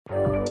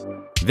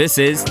This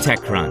is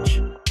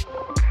TechCrunch.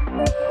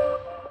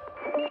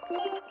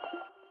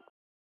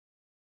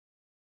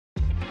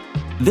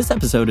 This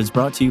episode is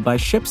brought to you by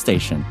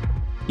ShipStation.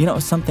 You know,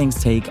 some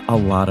things take a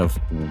lot of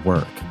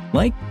work,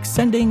 like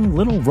sending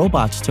little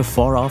robots to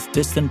far-off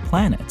distant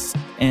planets.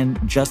 And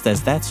just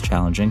as that's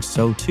challenging,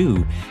 so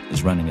too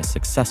is running a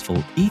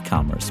successful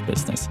e-commerce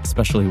business,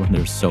 especially when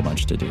there's so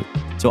much to do.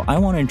 So I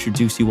want to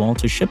introduce you all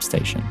to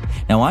ShipStation.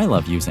 Now, I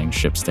love using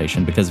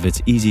ShipStation because of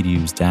its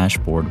easy-to-use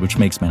dashboard, which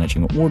makes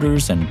managing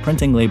orders and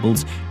printing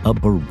labels a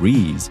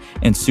breeze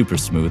and super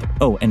smooth.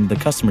 Oh, and the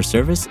customer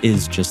service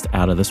is just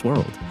out of this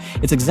world.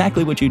 It's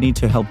exactly what you need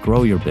to help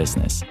grow your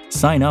business.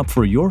 Sign up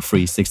for your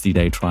free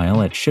 60-day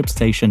trial at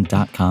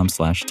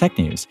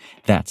shipstation.com/technews.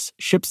 That's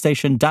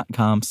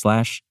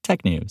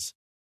shipstation.com/technews.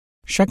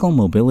 Shekel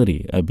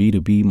Mobility, a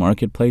B2B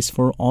marketplace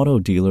for auto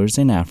dealers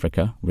in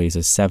Africa,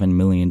 raises $7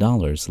 million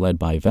led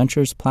by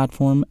Ventures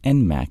Platform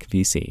and MaC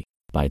VC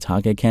by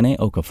Tagakene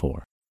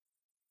Okafor.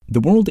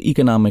 The World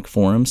Economic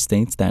Forum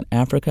states that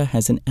Africa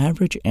has an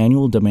average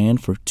annual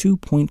demand for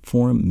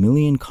 2.4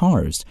 million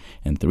cars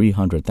and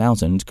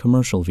 300,000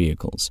 commercial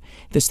vehicles.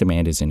 This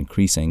demand is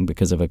increasing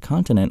because of a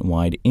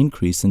continent-wide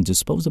increase in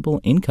disposable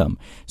income,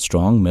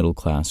 strong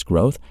middle-class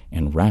growth,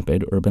 and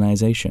rapid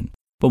urbanization.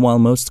 But while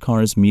most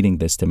cars meeting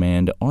this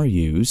demand are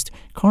used,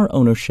 car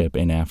ownership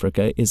in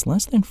Africa is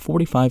less than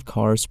 45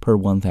 cars per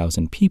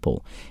 1,000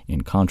 people,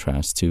 in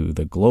contrast to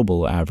the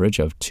global average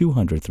of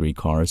 203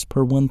 cars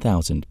per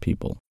 1,000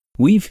 people.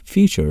 We've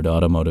featured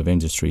automotive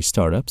industry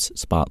startups,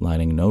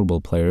 spotlighting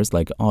notable players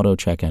like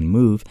AutoCheck and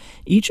Move,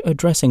 each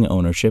addressing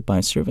ownership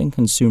by serving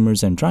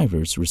consumers and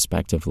drivers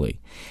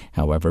respectively.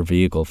 However,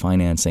 vehicle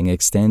financing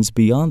extends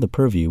beyond the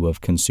purview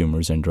of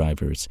consumers and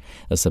drivers.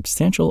 A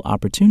substantial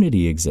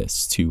opportunity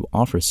exists to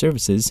offer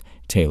services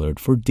tailored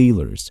for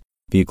dealers.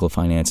 Vehicle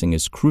financing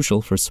is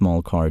crucial for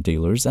small car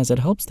dealers as it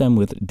helps them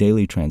with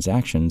daily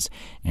transactions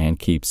and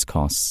keeps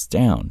costs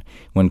down.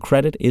 When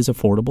credit is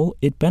affordable,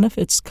 it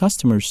benefits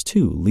customers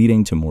too,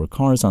 leading to more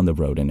cars on the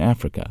road in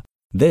Africa.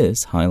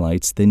 This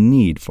highlights the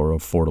need for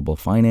affordable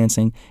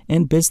financing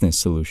and business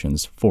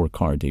solutions for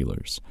car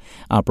dealers.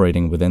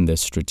 Operating within this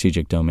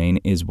strategic domain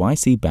is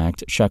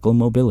YC-backed Shekel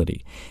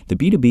Mobility. The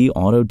B2B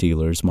auto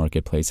dealers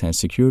marketplace has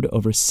secured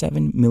over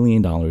 $7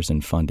 million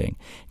in funding,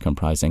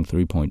 comprising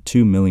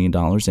 $3.2 million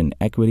in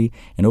equity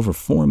and over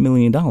 $4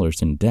 million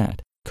in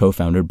debt.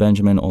 Co-founder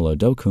Benjamin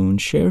Olodokun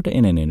shared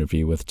in an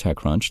interview with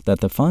TechCrunch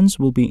that the funds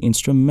will be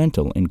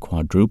instrumental in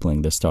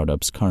quadrupling the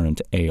startup's current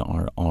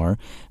ARR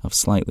of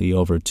slightly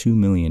over $2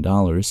 million and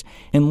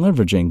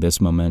leveraging this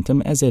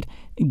momentum as it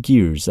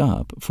gears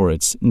up for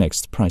its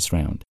next price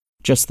round.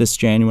 Just this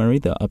January,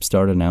 the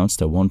upstart announced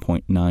a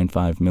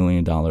 $1.95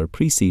 million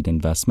pre-seed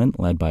investment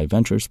led by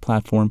Ventures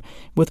Platform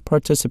with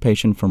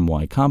participation from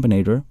Y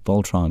Combinator,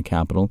 Voltron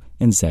Capital,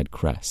 and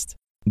Zcrest.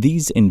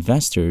 These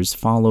investors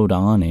followed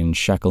on in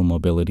Shekel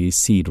Mobility's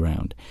seed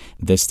round.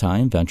 This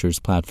time, Ventures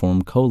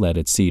Platform co-led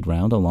its seed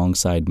round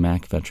alongside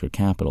MaC Venture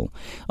Capital.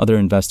 Other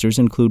investors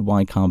include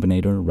Y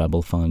Combinator,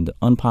 Rebel Fund,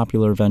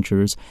 Unpopular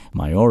Ventures,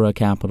 Myora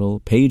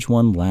Capital, Page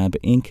One Lab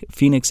Inc.,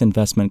 Phoenix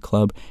Investment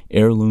Club,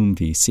 Heirloom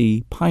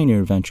VC,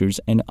 Pioneer Ventures,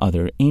 and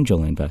other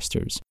angel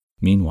investors.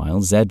 Meanwhile,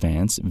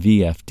 Zedvance,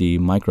 VFD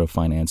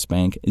Microfinance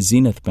Bank,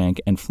 Zenith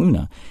Bank, and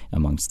Fluna,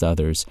 amongst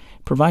others,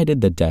 provided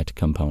the debt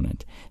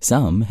component.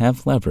 Some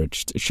have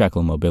leveraged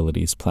Shekel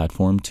Mobility's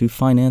platform to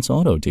finance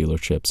auto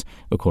dealerships,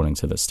 according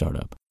to the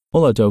startup.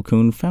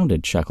 Olodokun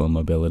founded Shekel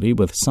Mobility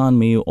with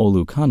Sanmi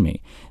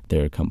Olukanmi.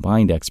 Their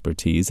combined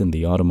expertise in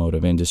the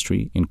automotive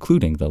industry,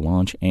 including the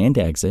launch and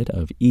exit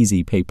of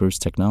Easy Papers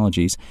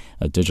Technologies,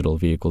 a digital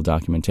vehicle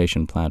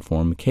documentation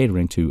platform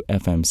catering to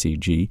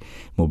FMCG,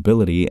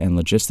 mobility, and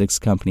logistics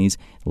companies,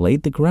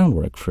 laid the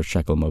groundwork for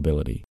Shekel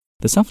Mobility.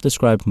 The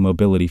self-described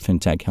mobility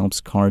fintech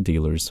helps car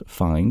dealers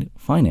find,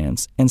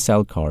 finance, and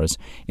sell cars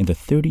in the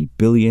 $30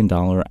 billion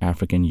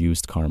African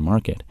used car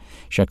market.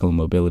 Shekel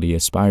Mobility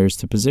aspires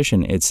to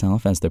position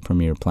itself as the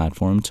premier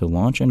platform to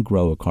launch and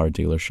grow a car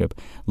dealership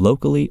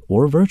locally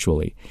or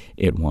virtually.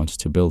 It wants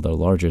to build the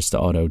largest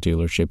auto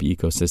dealership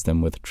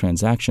ecosystem with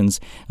transactions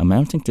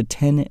amounting to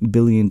 $10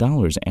 billion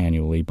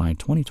annually by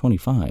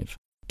 2025.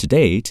 To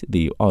date,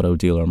 the auto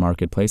dealer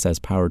marketplace has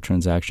powered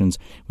transactions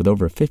with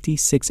over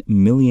 $56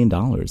 million,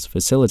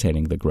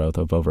 facilitating the growth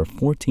of over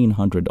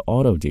 1,400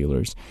 auto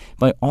dealers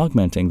by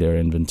augmenting their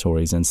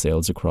inventories and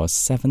sales across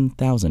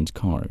 7,000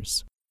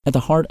 cars. At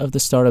the heart of the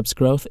startup's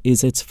growth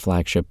is its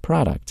flagship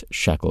product,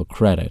 Shekel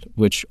Credit,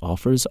 which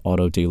offers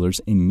auto dealers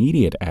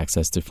immediate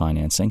access to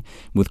financing,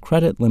 with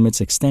credit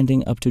limits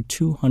extending up to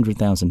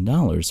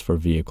 $200,000 for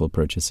vehicle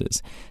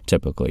purchases,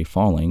 typically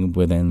falling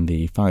within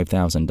the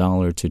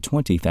 $5,000 to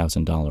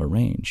 $20,000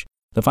 range.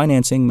 The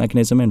financing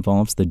mechanism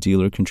involves the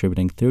dealer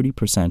contributing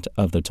 30%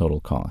 of the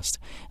total cost,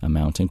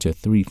 amounting to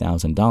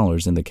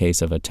 $3,000 in the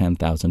case of a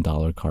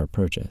 $10,000 car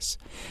purchase.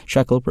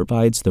 Shekel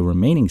provides the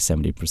remaining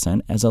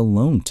 70% as a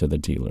loan to the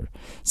dealer.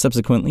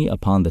 Subsequently,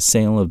 upon the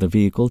sale of the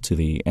vehicle to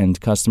the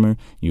end customer,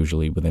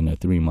 usually within a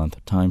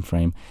 3-month time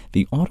frame,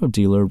 the auto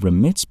dealer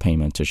remits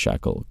payment to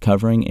Shekel,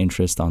 covering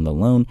interest on the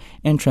loan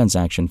and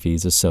transaction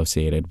fees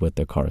associated with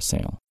the car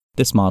sale.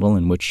 This model,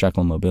 in which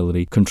Shekel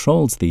Mobility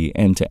controls the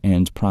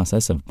end-to-end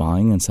process of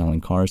buying and selling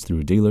cars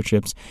through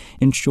dealerships,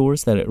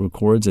 ensures that it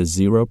records a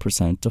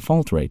 0%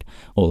 default rate,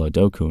 Ola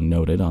Dokun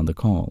noted on the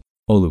call.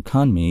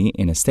 Olukanmi,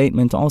 in a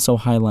statement, also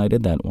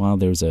highlighted that while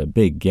there's a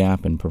big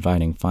gap in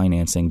providing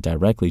financing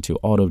directly to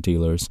auto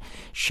dealers,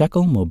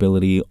 Shekel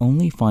Mobility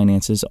only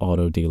finances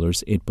auto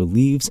dealers it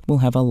believes will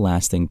have a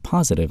lasting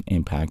positive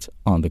impact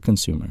on the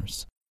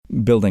consumers.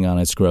 Building on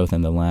its growth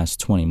in the last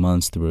 20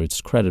 months through its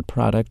credit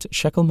product,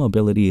 Shekel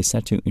Mobility is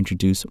set to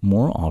introduce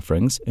more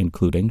offerings,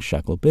 including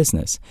Shekel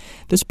Business.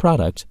 This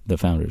product, the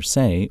founders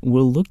say,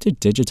 will look to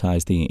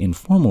digitize the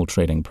informal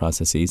trading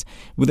processes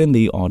within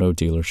the auto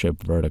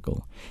dealership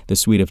vertical. The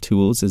suite of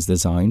tools is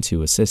designed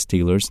to assist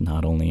dealers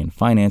not only in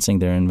financing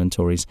their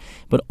inventories,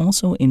 but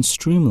also in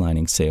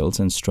streamlining sales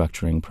and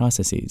structuring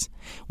processes.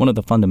 One of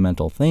the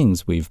fundamental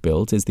things we've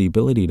built is the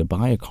ability to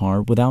buy a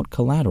car without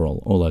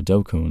collateral, Ola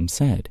Dokun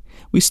said.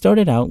 We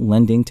started out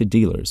lending to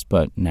dealers,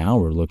 but now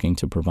we're looking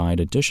to provide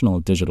additional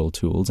digital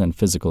tools and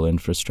physical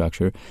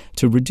infrastructure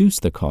to reduce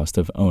the cost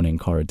of owning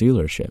car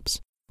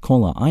dealerships.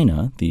 Kola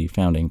Aina, the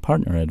founding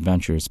partner at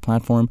Ventures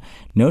Platform,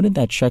 noted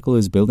that Shekel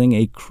is building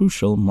a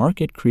crucial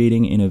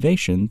market-creating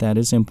innovation that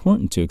is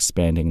important to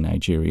expanding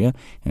Nigeria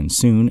and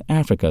soon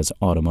Africa's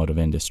automotive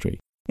industry.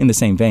 In the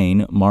same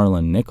vein,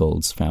 Marlon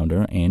Nichols,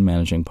 founder and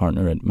managing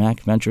partner at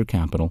MaC Venture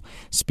Capital,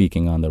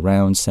 speaking on the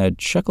round,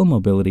 said Shekel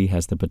Mobility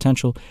has the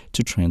potential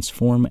to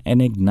transform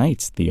and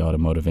ignite the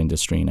automotive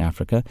industry in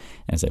Africa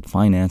as it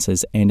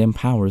finances and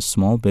empowers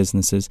small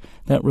businesses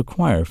that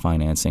require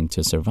financing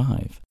to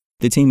survive.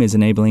 The team is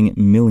enabling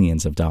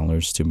millions of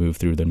dollars to move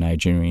through the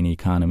Nigerian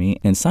economy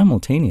and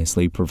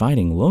simultaneously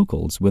providing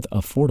locals with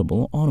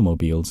affordable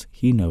automobiles,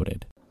 he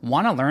noted.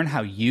 Want to learn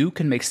how you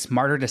can make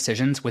smarter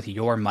decisions with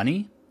your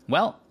money?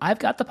 Well, I've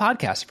got the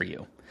podcast for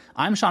you.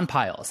 I'm Sean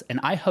Piles,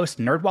 and I host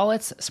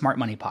NerdWallet's Smart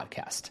Money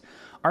Podcast.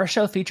 Our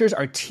show features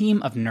our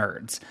team of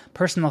nerds,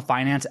 personal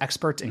finance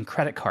experts in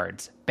credit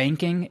cards,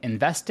 banking,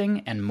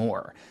 investing, and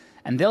more.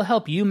 And they'll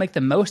help you make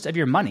the most of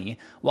your money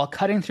while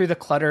cutting through the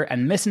clutter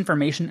and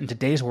misinformation in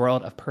today's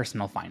world of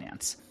personal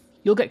finance.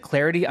 You'll get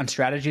clarity on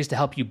strategies to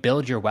help you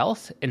build your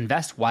wealth,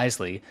 invest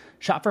wisely,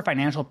 shop for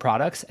financial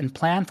products, and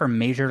plan for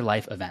major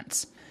life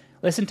events.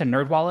 Listen to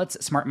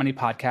NerdWallet's Smart Money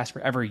Podcast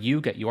wherever you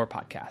get your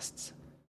podcasts.